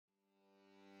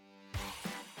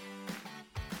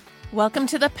Welcome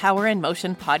to the Power in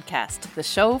Motion podcast, the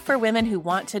show for women who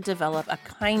want to develop a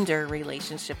kinder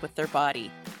relationship with their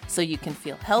body so you can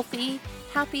feel healthy,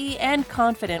 happy, and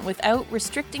confident without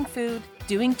restricting food,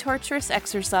 doing torturous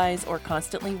exercise, or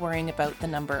constantly worrying about the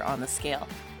number on the scale.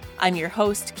 I'm your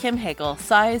host, Kim Hagel,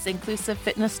 size-inclusive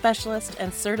fitness specialist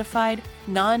and certified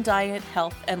non-diet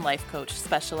health and life coach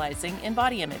specializing in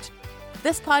body image.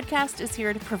 This podcast is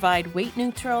here to provide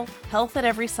weight-neutral, health at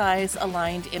every size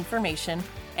aligned information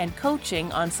and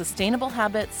coaching on sustainable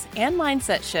habits and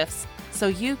mindset shifts so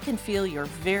you can feel your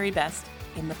very best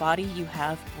in the body you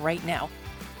have right now.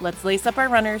 Let's lace up our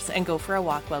runners and go for a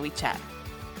walk while we chat.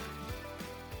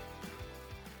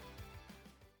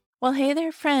 Well, hey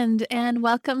there, friend, and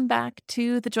welcome back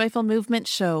to the Joyful Movement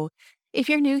Show. If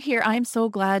you're new here, I'm so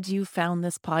glad you found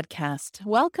this podcast.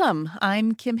 Welcome.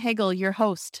 I'm Kim Hagel, your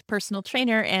host, personal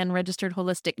trainer, and registered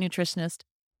holistic nutritionist,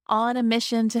 on a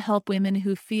mission to help women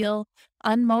who feel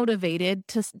unmotivated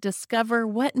to discover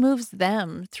what moves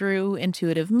them through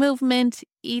intuitive movement,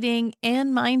 eating,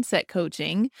 and mindset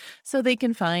coaching so they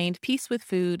can find peace with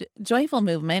food, joyful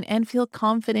movement, and feel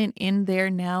confident in their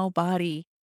now body.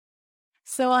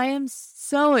 So I am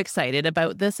so excited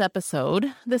about this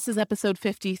episode. This is episode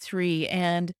 53,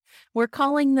 and we're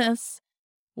calling this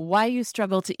Why You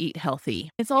Struggle to Eat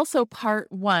Healthy. It's also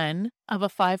part one of a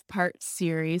 5-part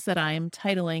series that I am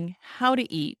titling How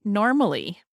to Eat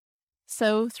Normally.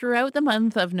 So throughout the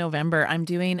month of November, I'm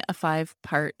doing a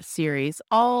 5-part series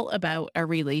all about a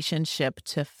relationship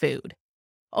to food.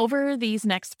 Over these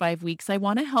next 5 weeks, I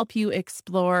want to help you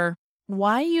explore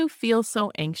why you feel so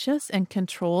anxious and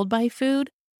controlled by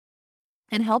food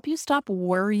and help you stop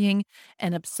worrying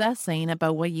and obsessing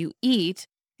about what you eat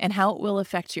and how it will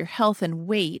affect your health and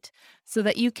weight so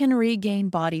that you can regain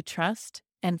body trust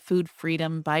and food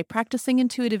freedom by practicing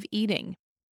intuitive eating.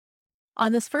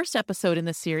 On this first episode in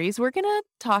the series, we're going to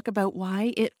talk about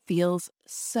why it feels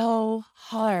so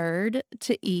hard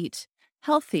to eat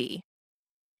healthy.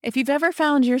 If you've ever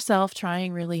found yourself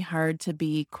trying really hard to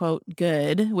be, quote,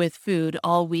 good with food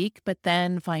all week, but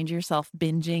then find yourself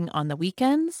binging on the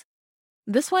weekends,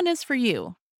 this one is for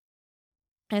you.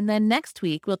 And then next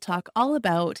week, we'll talk all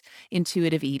about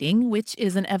intuitive eating, which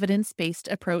is an evidence-based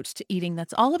approach to eating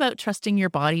that's all about trusting your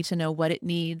body to know what it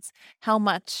needs, how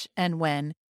much, and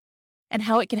when, and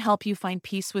how it can help you find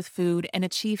peace with food and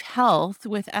achieve health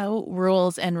without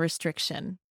rules and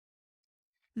restriction.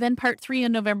 Then part 3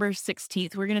 on November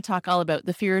 16th, we're going to talk all about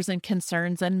the fears and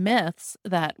concerns and myths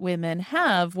that women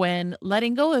have when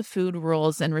letting go of food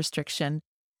rules and restriction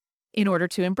in order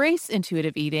to embrace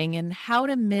intuitive eating and how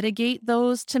to mitigate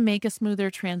those to make a smoother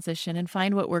transition and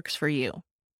find what works for you.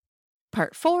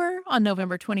 Part 4 on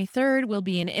November 23rd will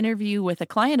be an interview with a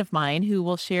client of mine who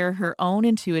will share her own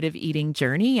intuitive eating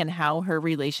journey and how her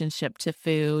relationship to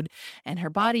food and her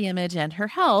body image and her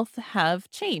health have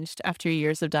changed after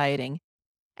years of dieting.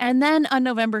 And then on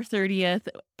November 30th,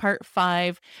 part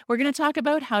 5, we're going to talk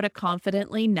about how to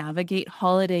confidently navigate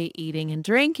holiday eating and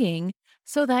drinking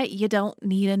so that you don't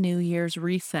need a New Year's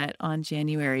reset on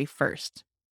January 1st.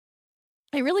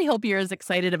 I really hope you're as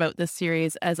excited about this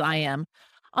series as I am.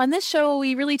 On this show,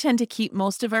 we really tend to keep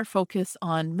most of our focus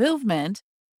on movement.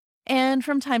 And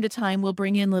from time to time, we'll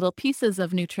bring in little pieces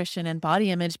of nutrition and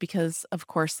body image because, of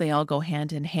course, they all go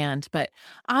hand in hand. But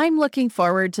I'm looking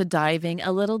forward to diving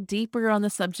a little deeper on the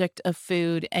subject of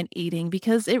food and eating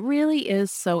because it really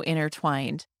is so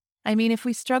intertwined. I mean, if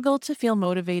we struggle to feel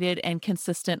motivated and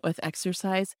consistent with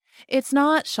exercise, it's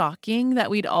not shocking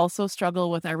that we'd also struggle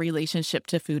with our relationship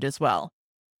to food as well.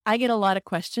 I get a lot of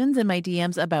questions in my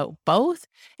DMs about both,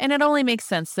 and it only makes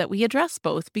sense that we address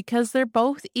both because they're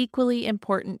both equally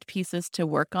important pieces to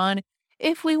work on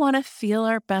if we want to feel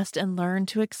our best and learn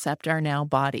to accept our now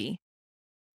body.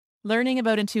 Learning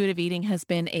about intuitive eating has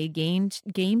been a game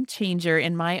changer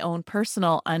in my own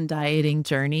personal undieting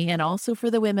journey and also for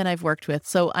the women I've worked with.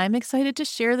 So I'm excited to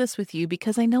share this with you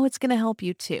because I know it's going to help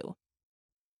you too.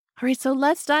 All right, so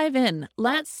let's dive in.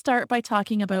 Let's start by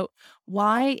talking about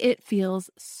why it feels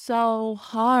so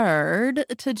hard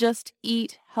to just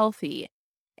eat healthy.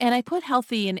 And I put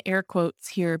healthy in air quotes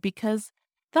here because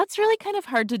that's really kind of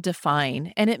hard to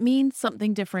define and it means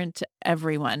something different to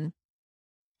everyone.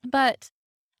 But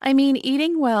I mean,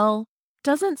 eating well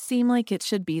doesn't seem like it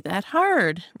should be that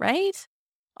hard, right?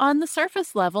 On the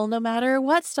surface level, no matter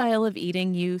what style of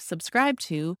eating you subscribe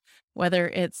to, whether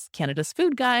it's Canada's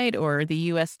Food Guide or the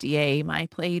USDA,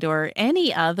 MyPlate, or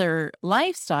any other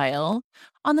lifestyle,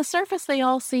 on the surface, they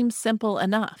all seem simple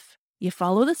enough. You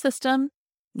follow the system,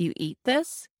 you eat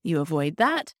this, you avoid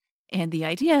that, and the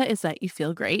idea is that you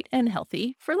feel great and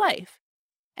healthy for life.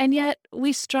 And yet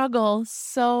we struggle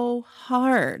so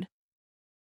hard.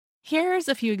 Here's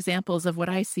a few examples of what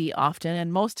I see often,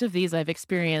 and most of these I've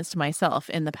experienced myself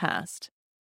in the past.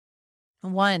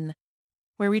 One,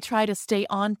 where we try to stay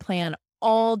on plan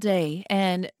all day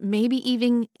and maybe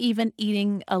even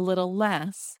eating a little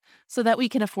less so that we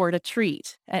can afford a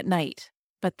treat at night.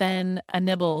 But then a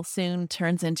nibble soon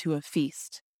turns into a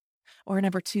feast. Or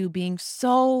number two, being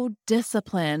so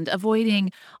disciplined,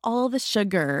 avoiding all the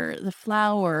sugar, the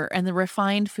flour, and the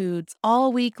refined foods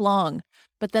all week long.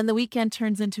 But then the weekend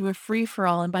turns into a free for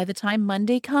all. And by the time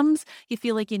Monday comes, you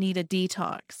feel like you need a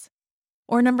detox.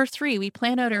 Or number three, we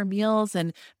plan out our meals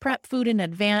and prep food in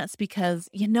advance because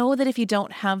you know that if you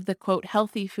don't have the quote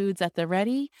healthy foods at the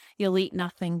ready, you'll eat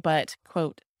nothing but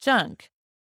quote junk.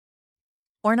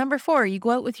 Or number four, you go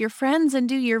out with your friends and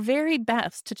do your very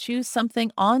best to choose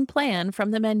something on plan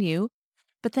from the menu,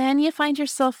 but then you find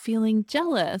yourself feeling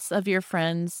jealous of your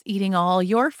friends eating all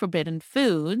your forbidden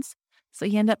foods, so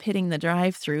you end up hitting the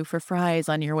drive-through for fries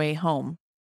on your way home.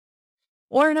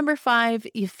 Or number five,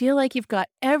 you feel like you've got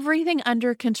everything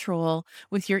under control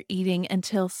with your eating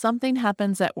until something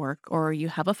happens at work or you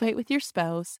have a fight with your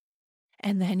spouse.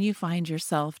 And then you find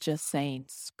yourself just saying,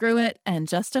 screw it, and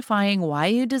justifying why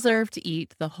you deserve to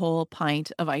eat the whole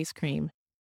pint of ice cream.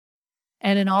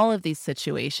 And in all of these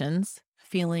situations,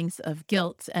 feelings of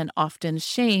guilt and often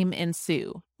shame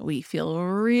ensue. We feel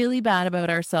really bad about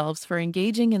ourselves for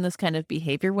engaging in this kind of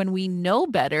behavior when we know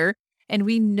better and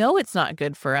we know it's not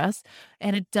good for us,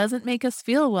 and it doesn't make us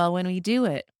feel well when we do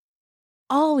it.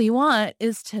 All we want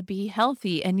is to be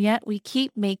healthy, and yet we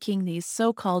keep making these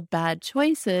so-called bad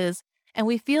choices, and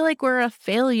we feel like we're a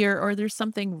failure or there's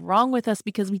something wrong with us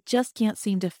because we just can't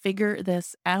seem to figure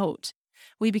this out.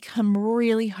 We become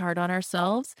really hard on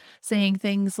ourselves, saying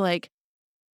things like,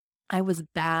 I was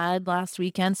bad last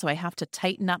weekend, so I have to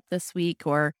tighten up this week,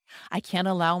 or I can't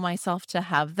allow myself to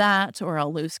have that, or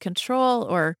I'll lose control,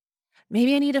 or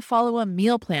maybe I need to follow a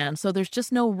meal plan, so there's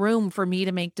just no room for me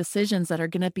to make decisions that are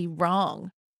going to be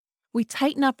wrong. We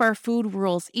tighten up our food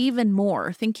rules even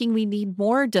more, thinking we need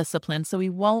more discipline so we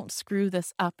won't screw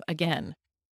this up again.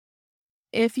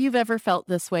 If you've ever felt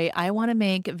this way, I want to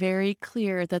make very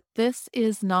clear that this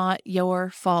is not your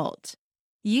fault.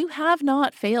 You have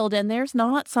not failed, and there's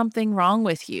not something wrong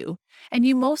with you. And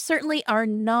you most certainly are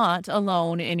not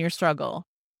alone in your struggle.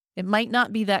 It might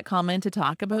not be that common to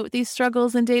talk about these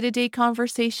struggles in day to day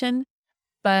conversation,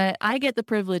 but I get the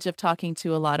privilege of talking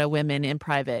to a lot of women in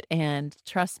private. And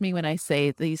trust me when I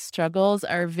say these struggles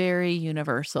are very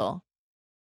universal.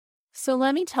 So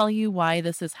let me tell you why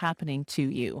this is happening to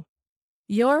you.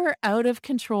 Your out of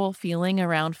control feeling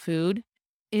around food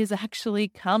is actually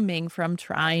coming from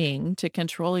trying to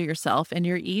control yourself and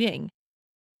your eating.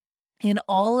 In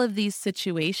all of these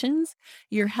situations,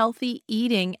 your healthy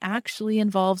eating actually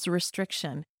involves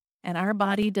restriction, and our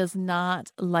body does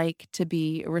not like to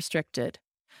be restricted.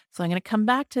 So I'm going to come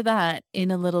back to that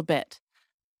in a little bit.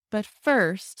 But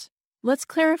first, let's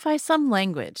clarify some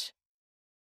language.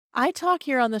 I talk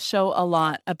here on the show a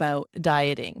lot about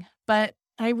dieting, but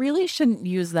I really shouldn't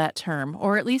use that term,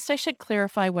 or at least I should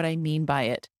clarify what I mean by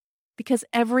it. Because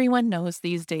everyone knows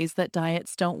these days that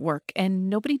diets don't work and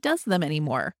nobody does them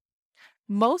anymore.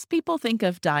 Most people think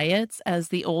of diets as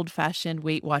the old fashioned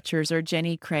Weight Watchers or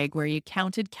Jenny Craig, where you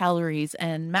counted calories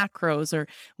and macros or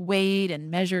weighed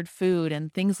and measured food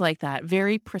and things like that.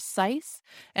 Very precise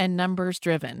and numbers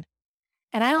driven.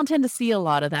 And I don't tend to see a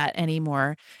lot of that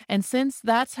anymore. And since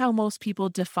that's how most people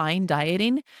define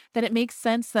dieting, then it makes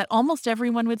sense that almost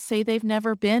everyone would say they've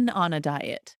never been on a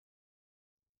diet.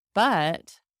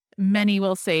 But many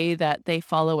will say that they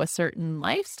follow a certain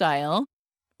lifestyle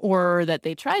or that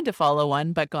they tried to follow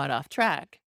one but got off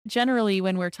track. Generally,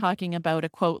 when we're talking about a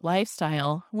quote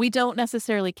lifestyle, we don't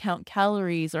necessarily count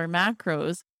calories or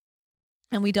macros,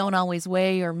 and we don't always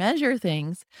weigh or measure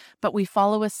things, but we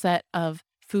follow a set of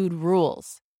food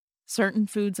rules. Certain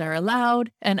foods are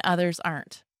allowed and others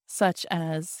aren't, such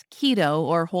as keto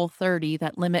or Whole30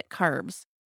 that limit carbs.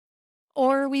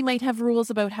 Or we might have rules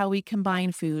about how we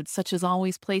combine foods, such as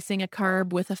always placing a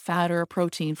carb with a fat or a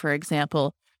protein, for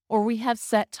example. Or we have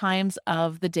set times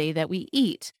of the day that we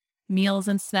eat. Meals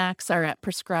and snacks are at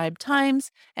prescribed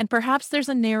times, and perhaps there's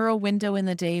a narrow window in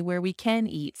the day where we can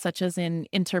eat, such as in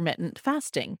intermittent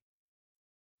fasting.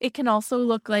 It can also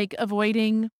look like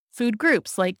avoiding food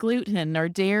groups like gluten or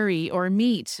dairy or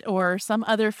meat or some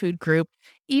other food group,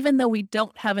 even though we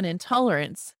don't have an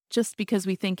intolerance, just because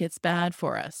we think it's bad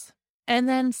for us. And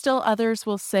then still others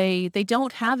will say they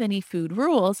don't have any food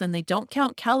rules and they don't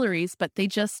count calories, but they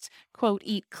just, quote,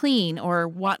 eat clean or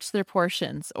watch their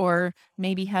portions or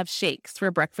maybe have shakes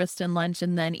for breakfast and lunch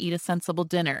and then eat a sensible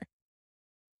dinner.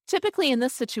 Typically, in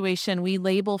this situation, we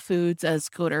label foods as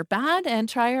good or bad and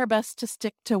try our best to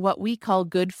stick to what we call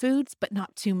good foods, but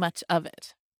not too much of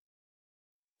it.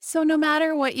 So, no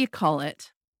matter what you call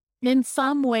it, in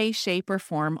some way, shape, or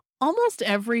form, almost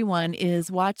everyone is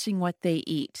watching what they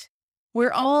eat.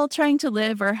 We're all trying to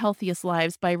live our healthiest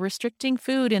lives by restricting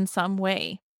food in some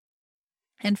way.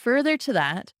 And further to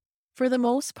that, for the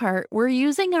most part, we're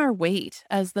using our weight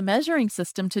as the measuring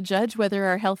system to judge whether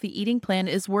our healthy eating plan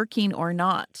is working or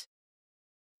not.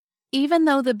 Even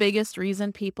though the biggest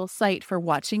reason people cite for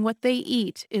watching what they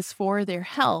eat is for their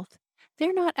health,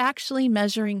 they're not actually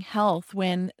measuring health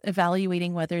when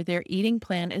evaluating whether their eating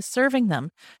plan is serving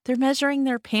them. They're measuring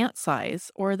their pant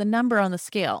size or the number on the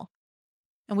scale.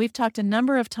 And we've talked a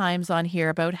number of times on here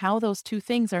about how those two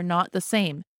things are not the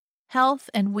same. Health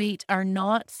and weight are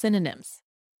not synonyms.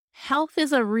 Health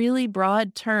is a really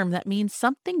broad term that means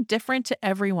something different to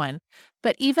everyone.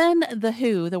 But even the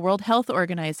WHO, the World Health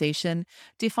Organization,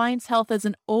 defines health as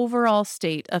an overall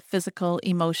state of physical,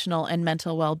 emotional, and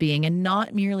mental well-being, and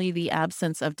not merely the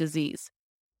absence of disease.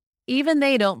 Even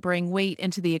they don't bring weight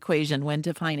into the equation when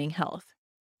defining health.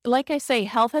 Like I say,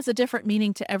 health has a different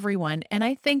meaning to everyone, and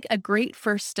I think a great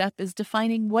first step is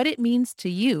defining what it means to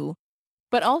you,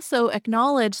 but also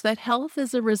acknowledge that health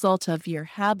is a result of your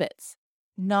habits,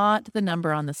 not the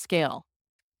number on the scale.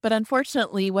 But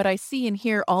unfortunately, what I see and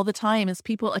hear all the time is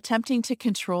people attempting to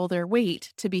control their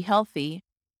weight to be healthy.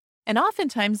 And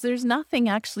oftentimes, there's nothing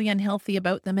actually unhealthy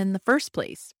about them in the first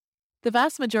place. The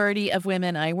vast majority of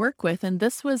women I work with, and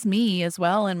this was me as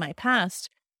well in my past,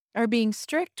 are being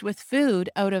strict with food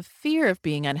out of fear of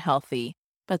being unhealthy.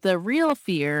 But the real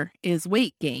fear is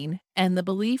weight gain and the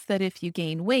belief that if you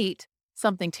gain weight,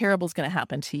 something terrible is going to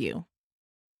happen to you.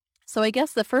 So I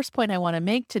guess the first point I want to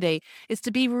make today is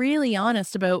to be really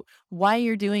honest about why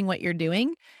you're doing what you're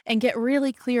doing and get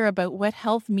really clear about what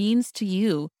health means to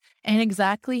you and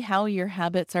exactly how your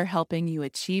habits are helping you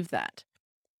achieve that.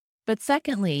 But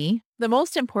secondly, the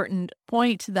most important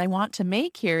point that I want to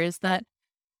make here is that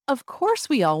of course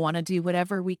we all want to do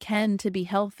whatever we can to be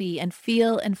healthy and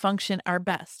feel and function our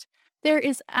best. There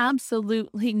is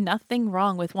absolutely nothing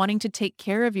wrong with wanting to take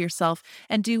care of yourself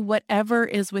and do whatever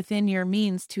is within your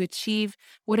means to achieve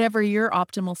whatever your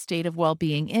optimal state of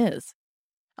well-being is.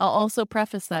 I'll also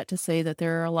preface that to say that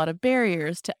there are a lot of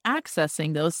barriers to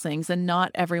accessing those things, and not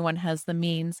everyone has the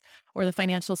means or the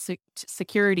financial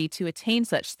security to attain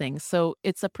such things. So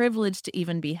it's a privilege to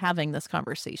even be having this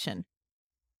conversation.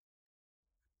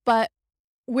 But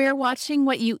where watching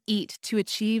what you eat to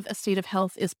achieve a state of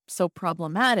health is so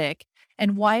problematic,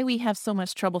 and why we have so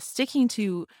much trouble sticking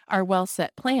to our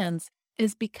well-set plans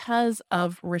is because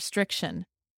of restriction.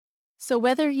 So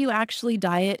whether you actually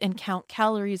diet and count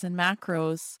calories and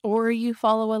macros, or you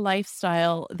follow a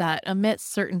lifestyle that omits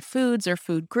certain foods or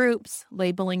food groups,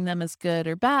 labeling them as good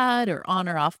or bad or on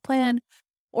or off plan,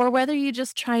 or whether you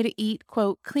just try to eat,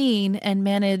 quote, clean and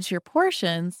manage your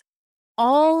portions,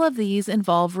 all of these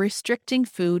involve restricting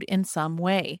food in some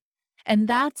way. And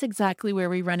that's exactly where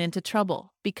we run into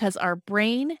trouble, because our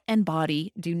brain and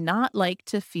body do not like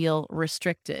to feel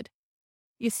restricted.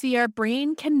 You see, our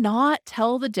brain cannot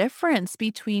tell the difference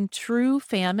between true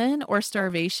famine or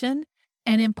starvation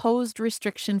and imposed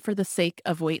restriction for the sake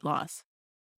of weight loss.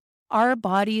 Our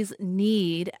bodies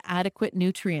need adequate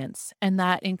nutrients, and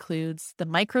that includes the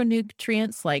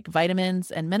micronutrients like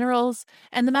vitamins and minerals,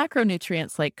 and the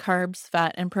macronutrients like carbs,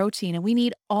 fat, and protein. And we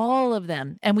need all of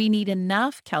them, and we need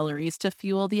enough calories to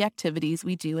fuel the activities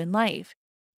we do in life.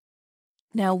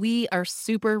 Now, we are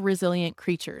super resilient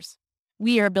creatures.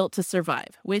 We are built to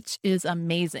survive, which is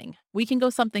amazing. We can go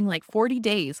something like 40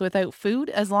 days without food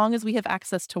as long as we have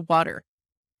access to water,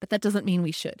 but that doesn't mean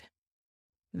we should.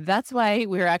 That's why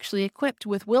we're actually equipped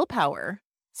with willpower,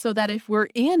 so that if we're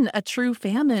in a true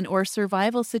famine or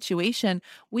survival situation,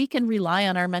 we can rely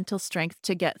on our mental strength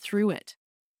to get through it.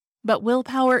 But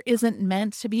willpower isn't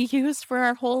meant to be used for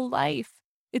our whole life.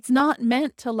 It's not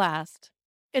meant to last.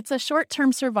 It's a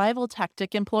short-term survival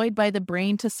tactic employed by the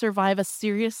brain to survive a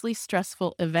seriously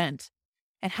stressful event.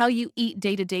 And how you eat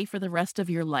day to day for the rest of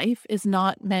your life is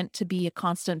not meant to be a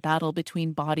constant battle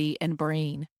between body and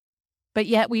brain. But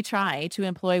yet we try to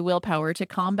employ willpower to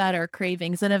combat our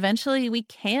cravings, and eventually we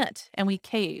can't, and we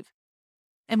cave.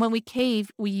 And when we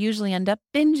cave, we usually end up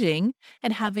binging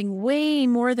and having way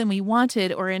more than we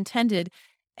wanted or intended,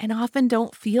 and often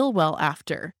don't feel well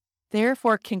after.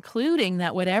 Therefore, concluding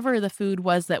that whatever the food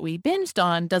was that we binged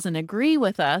on doesn't agree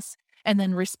with us, and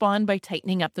then respond by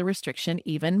tightening up the restriction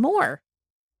even more.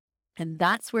 And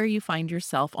that's where you find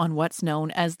yourself on what's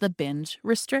known as the binge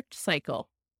restrict cycle.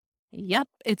 Yep,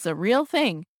 it's a real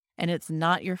thing, and it's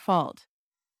not your fault.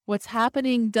 What's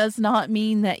happening does not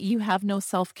mean that you have no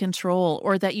self-control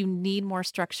or that you need more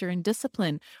structure and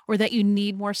discipline or that you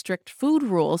need more strict food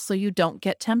rules so you don't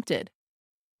get tempted.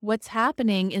 What's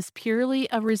happening is purely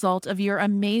a result of your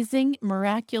amazing,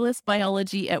 miraculous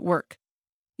biology at work.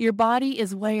 Your body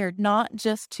is wired not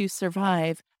just to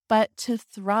survive, but to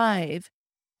thrive.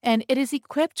 And it is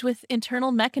equipped with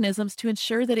internal mechanisms to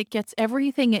ensure that it gets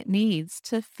everything it needs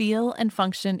to feel and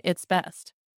function its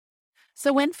best.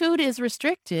 So when food is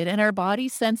restricted and our body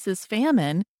senses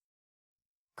famine,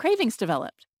 cravings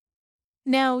develop.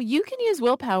 Now, you can use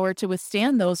willpower to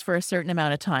withstand those for a certain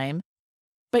amount of time,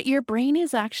 but your brain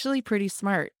is actually pretty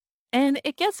smart, and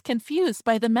it gets confused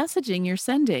by the messaging you're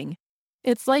sending.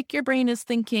 It's like your brain is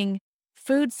thinking,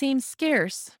 food seems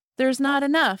scarce, there's not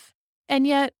enough, and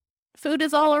yet food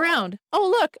is all around. Oh,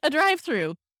 look, a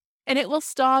drive-through. And it will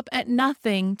stop at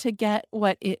nothing to get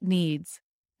what it needs.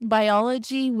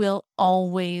 Biology will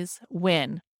always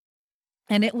win,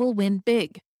 and it will win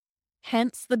big.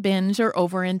 Hence the binge or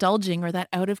overindulging or that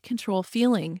out of control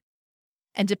feeling.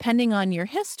 And depending on your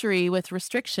history with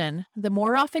restriction, the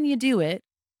more often you do it,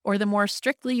 or the more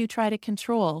strictly you try to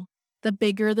control, the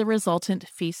bigger the resultant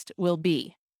feast will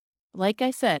be. Like I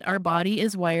said, our body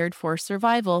is wired for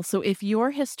survival, so if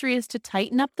your history is to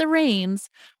tighten up the reins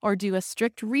or do a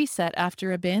strict reset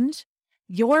after a binge,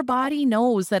 your body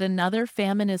knows that another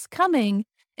famine is coming,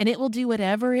 and it will do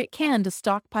whatever it can to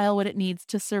stockpile what it needs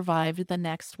to survive the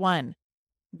next one.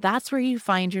 That's where you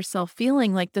find yourself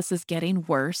feeling like this is getting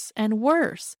worse and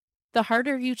worse. The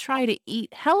harder you try to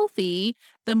eat healthy,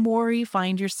 the more you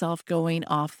find yourself going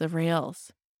off the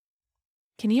rails.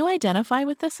 Can you identify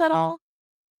with this at all?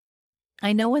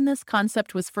 I know when this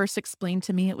concept was first explained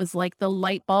to me, it was like the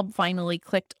light bulb finally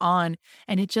clicked on,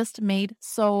 and it just made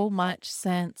so much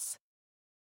sense.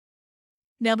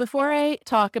 Now, before I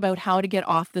talk about how to get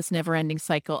off this never-ending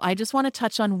cycle, I just want to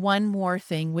touch on one more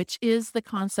thing, which is the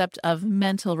concept of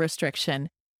mental restriction.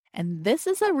 And this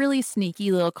is a really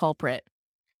sneaky little culprit.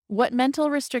 What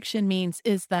mental restriction means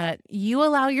is that you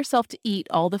allow yourself to eat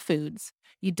all the foods.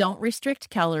 You don't restrict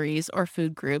calories or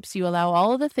food groups. You allow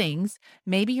all of the things.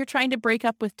 Maybe you're trying to break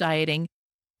up with dieting,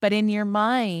 but in your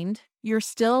mind, you're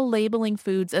still labeling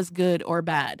foods as good or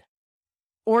bad.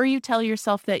 Or you tell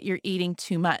yourself that you're eating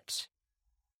too much.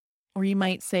 Or you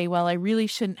might say, well, I really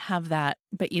shouldn't have that,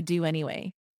 but you do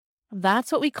anyway.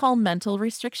 That's what we call mental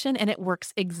restriction, and it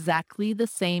works exactly the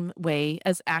same way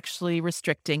as actually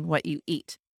restricting what you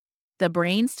eat. The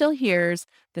brain still hears,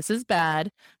 this is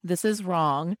bad, this is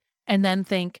wrong, and then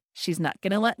think, she's not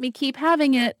going to let me keep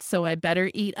having it, so I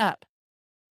better eat up.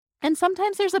 And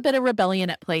sometimes there's a bit of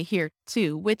rebellion at play here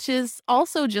too, which is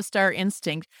also just our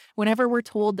instinct. Whenever we're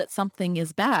told that something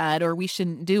is bad or we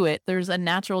shouldn't do it, there's a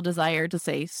natural desire to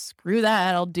say, screw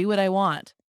that, I'll do what I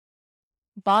want.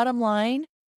 Bottom line,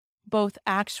 both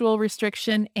actual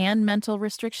restriction and mental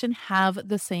restriction have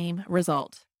the same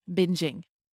result, binging.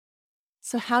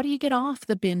 So how do you get off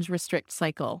the binge restrict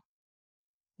cycle?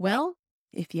 Well,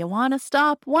 if you want to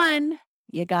stop one,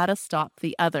 you got to stop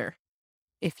the other.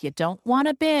 If you don't want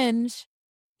to binge,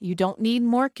 you don't need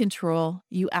more control.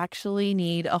 You actually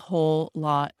need a whole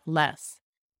lot less.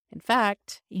 In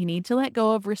fact, you need to let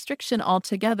go of restriction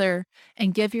altogether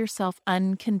and give yourself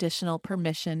unconditional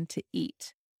permission to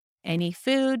eat any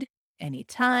food, any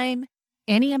time,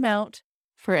 any amount,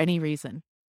 for any reason.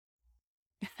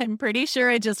 I'm pretty sure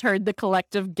I just heard the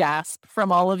collective gasp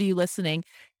from all of you listening,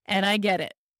 and I get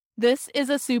it. This is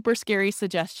a super scary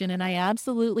suggestion, and I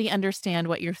absolutely understand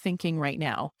what you're thinking right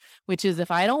now, which is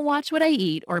if I don't watch what I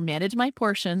eat or manage my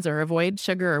portions or avoid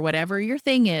sugar or whatever your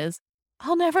thing is,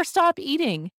 I'll never stop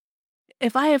eating.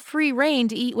 If I have free reign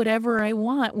to eat whatever I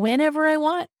want, whenever I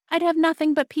want, I'd have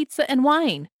nothing but pizza and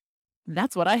wine.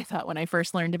 That's what I thought when I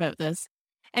first learned about this.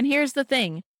 And here's the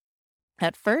thing.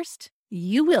 At first,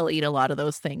 you will eat a lot of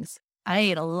those things. I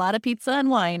ate a lot of pizza and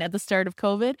wine at the start of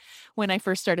COVID when I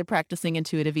first started practicing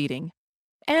intuitive eating.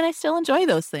 And I still enjoy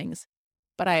those things.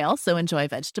 But I also enjoy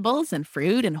vegetables and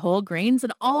fruit and whole grains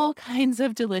and all kinds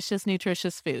of delicious,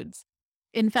 nutritious foods.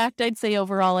 In fact, I'd say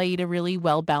overall I eat a really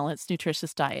well-balanced,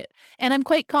 nutritious diet. And I'm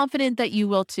quite confident that you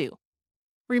will too.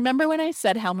 Remember when I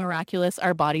said how miraculous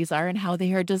our bodies are and how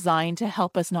they are designed to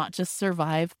help us not just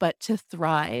survive, but to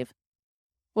thrive?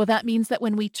 Well, that means that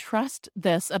when we trust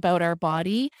this about our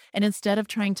body, and instead of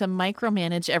trying to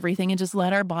micromanage everything and just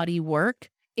let our body work,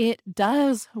 it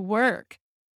does work.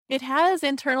 It has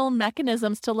internal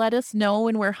mechanisms to let us know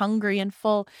when we're hungry and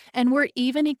full, and we're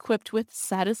even equipped with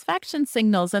satisfaction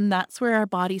signals, and that's where our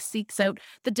body seeks out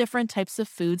the different types of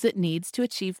foods it needs to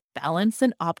achieve balance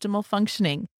and optimal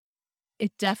functioning.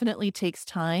 It definitely takes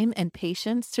time and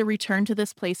patience to return to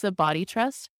this place of body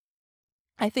trust.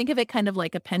 I think of it kind of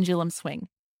like a pendulum swing.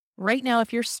 Right now,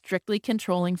 if you're strictly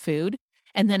controlling food,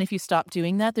 and then if you stop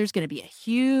doing that, there's going to be a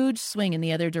huge swing in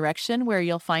the other direction where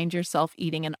you'll find yourself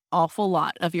eating an awful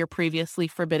lot of your previously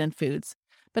forbidden foods.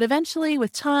 But eventually,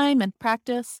 with time and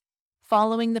practice,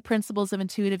 following the principles of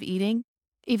intuitive eating,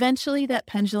 eventually that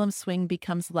pendulum swing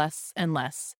becomes less and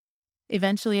less.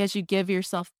 Eventually, as you give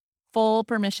yourself full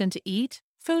permission to eat,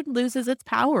 food loses its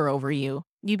power over you.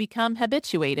 You become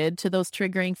habituated to those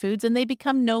triggering foods and they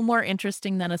become no more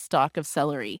interesting than a stalk of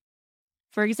celery.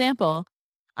 For example,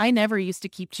 I never used to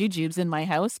keep jujubes in my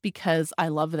house because I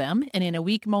love them, and in a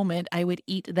weak moment, I would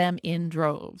eat them in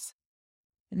droves.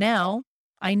 Now,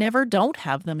 I never don't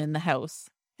have them in the house,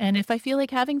 and if I feel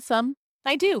like having some,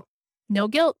 I do. No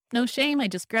guilt, no shame, I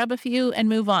just grab a few and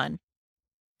move on.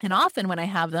 And often when I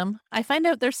have them, I find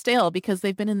out they're stale because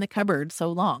they've been in the cupboard so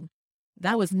long.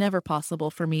 That was never possible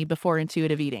for me before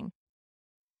intuitive eating.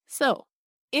 So,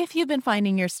 if you've been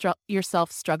finding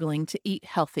yourself struggling to eat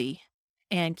healthy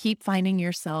and keep finding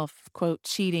yourself, quote,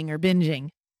 cheating or binging,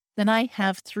 then I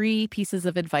have 3 pieces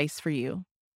of advice for you.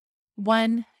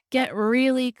 1, get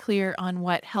really clear on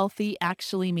what healthy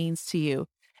actually means to you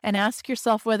and ask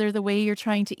yourself whether the way you're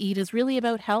trying to eat is really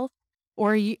about health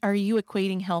or are you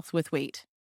equating health with weight.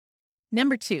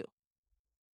 Number 2,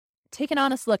 take an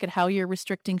honest look at how you're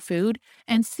restricting food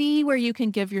and see where you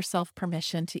can give yourself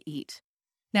permission to eat.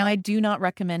 Now, I do not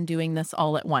recommend doing this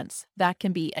all at once. That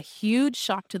can be a huge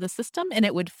shock to the system and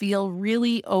it would feel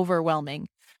really overwhelming.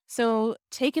 So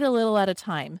take it a little at a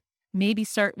time. Maybe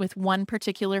start with one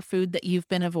particular food that you've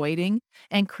been avoiding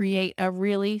and create a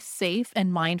really safe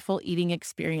and mindful eating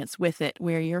experience with it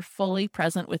where you're fully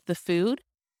present with the food,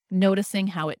 noticing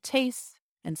how it tastes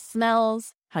and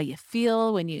smells, how you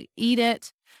feel when you eat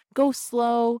it. Go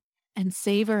slow and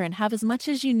savor and have as much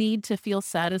as you need to feel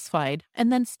satisfied, and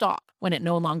then stop when it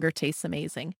no longer tastes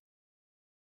amazing.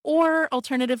 Or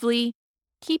alternatively,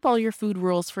 keep all your food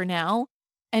rules for now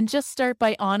and just start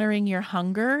by honoring your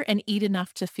hunger and eat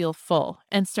enough to feel full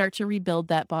and start to rebuild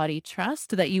that body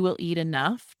trust that you will eat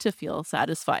enough to feel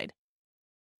satisfied.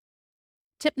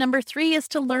 Tip number 3 is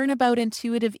to learn about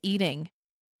intuitive eating.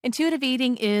 Intuitive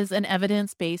eating is an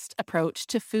evidence-based approach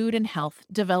to food and health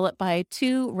developed by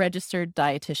 2 registered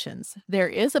dietitians. There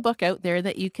is a book out there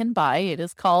that you can buy. It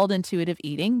is called Intuitive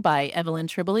Eating by Evelyn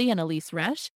Tribole and Elise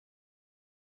Resch.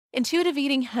 Intuitive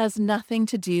eating has nothing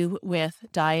to do with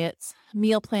diets,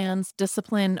 meal plans,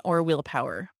 discipline, or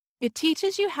willpower. It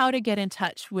teaches you how to get in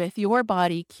touch with your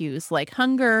body cues like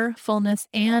hunger, fullness,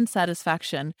 and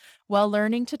satisfaction while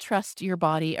learning to trust your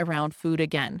body around food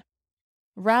again.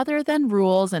 Rather than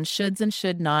rules and shoulds and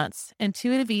should nots,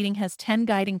 intuitive eating has 10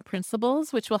 guiding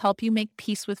principles which will help you make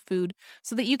peace with food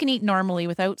so that you can eat normally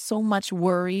without so much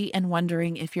worry and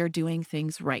wondering if you're doing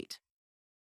things right.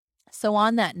 So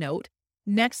on that note,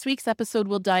 next week's episode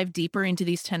will dive deeper into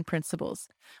these 10 principles.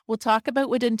 We'll talk about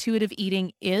what intuitive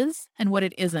eating is and what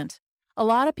it isn't. A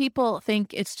lot of people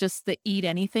think it's just the eat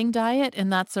anything diet,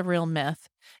 and that's a real myth.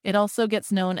 It also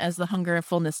gets known as the hunger and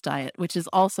fullness diet, which is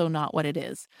also not what it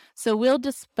is. So we'll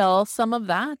dispel some of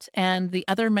that and the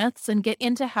other myths and get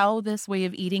into how this way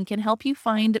of eating can help you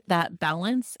find that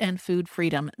balance and food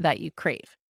freedom that you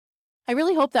crave. I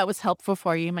really hope that was helpful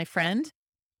for you, my friend.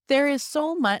 There is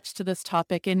so much to this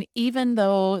topic, and even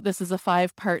though this is a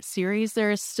 5-part series,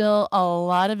 there is still a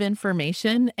lot of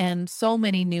information and so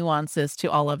many nuances to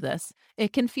all of this.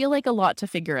 It can feel like a lot to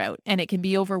figure out, and it can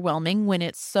be overwhelming when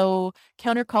it's so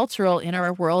countercultural in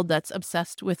our world that's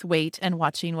obsessed with weight and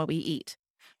watching what we eat.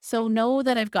 So know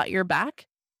that I've got your back,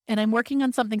 and I'm working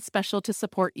on something special to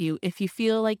support you if you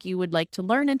feel like you would like to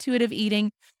learn intuitive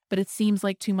eating, but it seems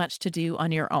like too much to do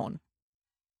on your own.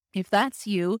 If that's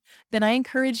you, then I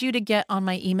encourage you to get on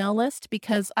my email list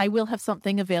because I will have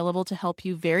something available to help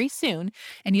you very soon,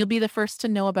 and you'll be the first to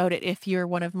know about it if you're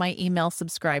one of my email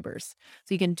subscribers.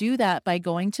 So you can do that by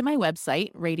going to my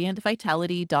website,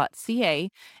 radiantvitality.ca,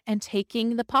 and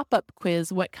taking the pop-up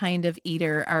quiz, What Kind of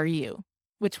Eater Are You?,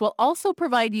 which will also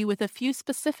provide you with a few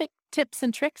specific tips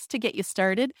and tricks to get you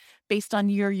started based on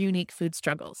your unique food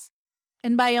struggles.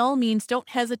 And by all means, don't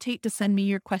hesitate to send me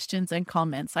your questions and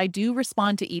comments. I do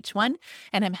respond to each one,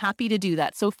 and I'm happy to do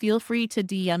that. So feel free to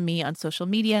DM me on social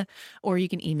media, or you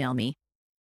can email me.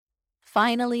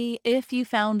 Finally, if you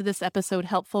found this episode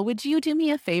helpful, would you do me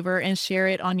a favor and share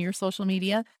it on your social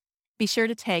media? Be sure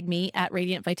to tag me at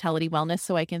Radiant Vitality Wellness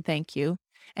so I can thank you.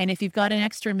 And if you've got an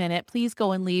extra minute, please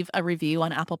go and leave a review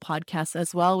on Apple Podcasts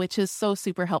as well, which is so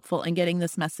super helpful in getting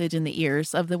this message in the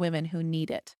ears of the women who need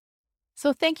it.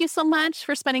 So thank you so much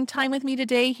for spending time with me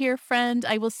today here, friend.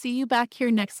 I will see you back here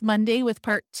next Monday with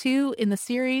part 2 in the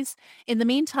series. In the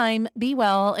meantime, be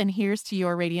well, and here's to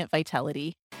your radiant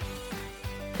vitality.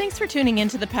 Thanks for tuning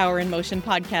into the Power in Motion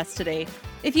podcast today.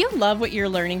 If you love what you're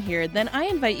learning here, then I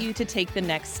invite you to take the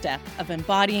next step of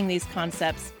embodying these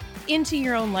concepts into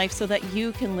your own life so that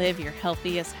you can live your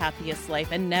healthiest, happiest life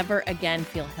and never again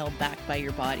feel held back by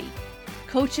your body.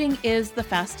 Coaching is the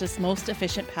fastest, most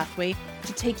efficient pathway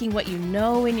to taking what you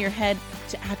know in your head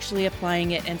to actually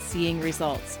applying it and seeing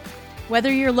results.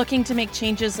 Whether you're looking to make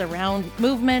changes around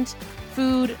movement,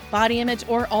 food, body image,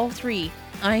 or all three,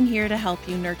 I'm here to help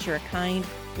you nurture a kind,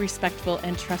 respectful,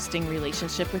 and trusting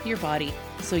relationship with your body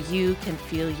so you can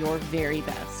feel your very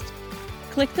best.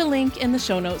 Click the link in the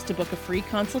show notes to book a free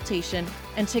consultation,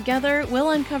 and together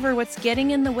we'll uncover what's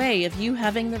getting in the way of you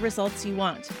having the results you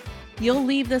want. You'll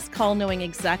leave this call knowing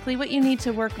exactly what you need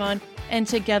to work on, and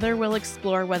together we'll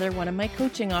explore whether one of my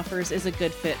coaching offers is a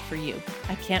good fit for you.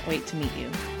 I can't wait to meet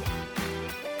you.